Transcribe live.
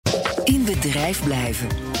In bedrijf blijven.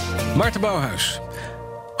 Maarten Bouwhuis,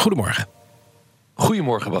 goedemorgen.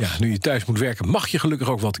 Goedemorgen, Bas. Ja, nu je thuis moet werken, mag je gelukkig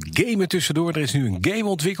ook wat gamen tussendoor. Er is nu een game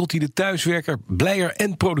ontwikkeld die de thuiswerker blijer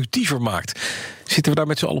en productiever maakt. Zitten we daar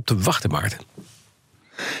met z'n allen op te wachten, Maarten?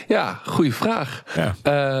 Ja, goede vraag. Ja.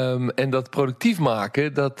 En dat productief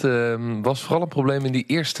maken, dat was vooral een probleem in die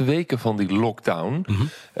eerste weken van die lockdown. Mm-hmm.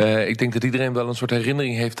 Ik denk dat iedereen wel een soort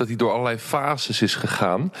herinnering heeft dat hij door allerlei fases is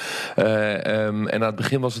gegaan. En aan het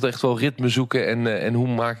begin was het echt wel ritme zoeken en hoe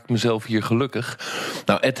maak ik mezelf hier gelukkig.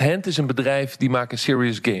 Nou, AtHand is een bedrijf die maken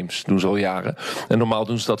serious games, doen ze al jaren. En normaal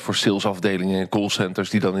doen ze dat voor salesafdelingen en callcenters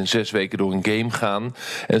die dan in 6 weken door een game gaan.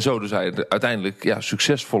 En zo dus uiteindelijk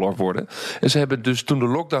succesvoller worden. En ze hebben dus toen de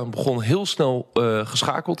lockdown begon heel snel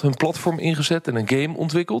geschakeld, hun platform ingezet en een game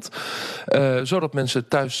ontwikkeld. Zodat mensen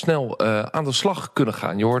thuis snel aan de slag kunnen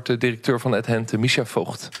gaan. Je hoort de directeur van AtHand, Misha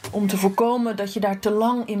Voogd. Om te voorkomen dat je daar te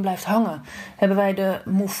lang in blijft hangen, hebben wij de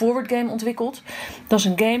Move Forward game ontwikkeld. Dat is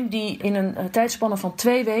een game die in een tijdspanne van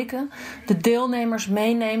 2 weken de deelnemers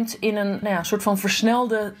meeneemt in een soort van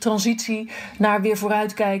versnelde transitie naar weer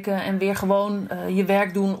vooruitkijken en weer gewoon je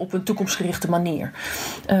werk doen op een toekomstgerichte manier.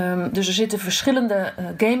 Dus er zitten verschillende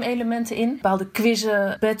game-elementen in. Bepaalde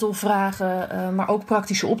quizzen, battlevragen, maar ook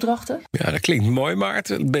praktische opdrachten. Ja, dat klinkt mooi,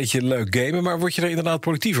 Maarten. Een beetje leuk gamen, maar word je er inderdaad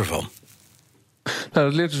productiever van? Nou,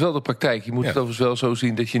 dat leert dus wel de praktijk. Je moet het overigens wel zo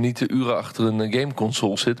zien dat je niet de uren achter een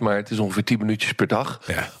gameconsole zit, maar het is ongeveer 10 minuutjes per dag.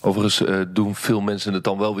 Ja. Overigens doen veel mensen het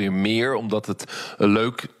dan wel weer meer, omdat het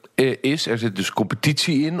leuk is. Er zit dus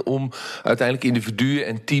competitie in om uiteindelijk individuen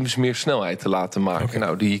en teams meer snelheid te laten maken. Okay.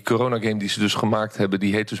 Nou, die coronagame die ze dus gemaakt hebben,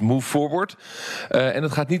 die heet dus Move Forward. En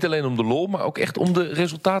het gaat niet alleen om de lol, maar ook echt om de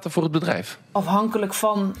resultaten voor het bedrijf. Afhankelijk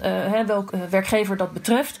van welke werkgever dat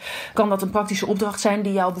betreft, kan dat een praktische opdracht zijn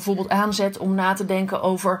die jou bijvoorbeeld aanzet om na te denken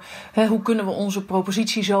over hoe kunnen we onze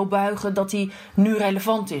propositie zo buigen dat die nu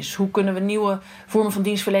relevant is. Hoe kunnen we nieuwe vormen van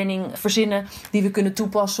dienstverlening verzinnen die we kunnen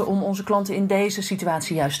toepassen om onze klanten in deze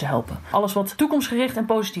situatie juist te helpen. Alles wat toekomstgericht en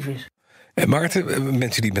positief is. Maarten,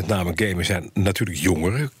 mensen die met name gamen zijn natuurlijk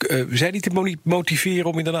jongeren. Zijn die te motiveren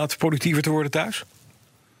om inderdaad productiever te worden thuis?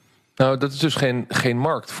 Nou, dat is dus geen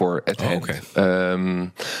markt voor AtHand.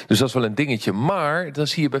 Dus dat is wel een dingetje. Maar dan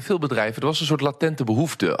zie je bij veel bedrijven, er was een soort latente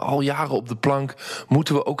behoefte. Al jaren op de plank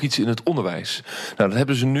moeten we ook iets in het onderwijs. Nou, dat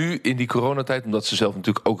hebben ze nu in die coronatijd, omdat ze zelf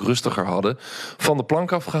natuurlijk ook rustiger hadden, van de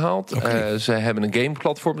plank afgehaald. Zij hebben een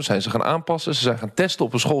gameplatform, dat zijn ze gaan aanpassen. Ze zijn gaan testen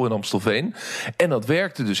op een school in Amstelveen. En dat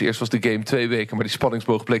werkte dus. Eerst was de game 2 weken, maar die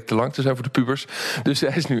spanningsboog bleek te lang te zijn voor de pubers. Dus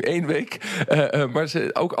hij is nu 1 week. Maar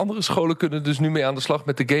ook andere scholen kunnen dus nu mee aan de slag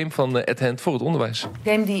met de game van AtHand voor het onderwijs.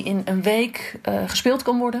 Een game die in een week gespeeld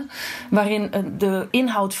kan worden, waarin de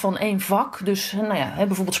inhoud van 1 vak, dus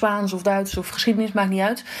bijvoorbeeld Spaans of Duits of geschiedenis, maakt niet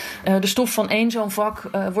uit. De stof van 1 zo'n vak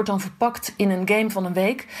wordt dan verpakt in een game van een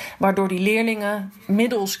week, waardoor die leerlingen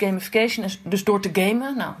middels gamification, dus door te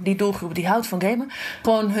gamen, die doelgroep die houdt van gamen,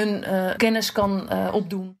 gewoon hun kennis kan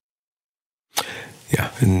opdoen.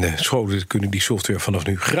 Ja, en scholen kunnen die software vanaf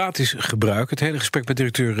nu gratis gebruiken. Het hele gesprek met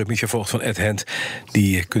directeur Misha Voogd van AtHand,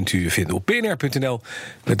 die kunt u vinden op bnr.nl.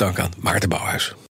 Met dank aan Maarten Bouwhuis.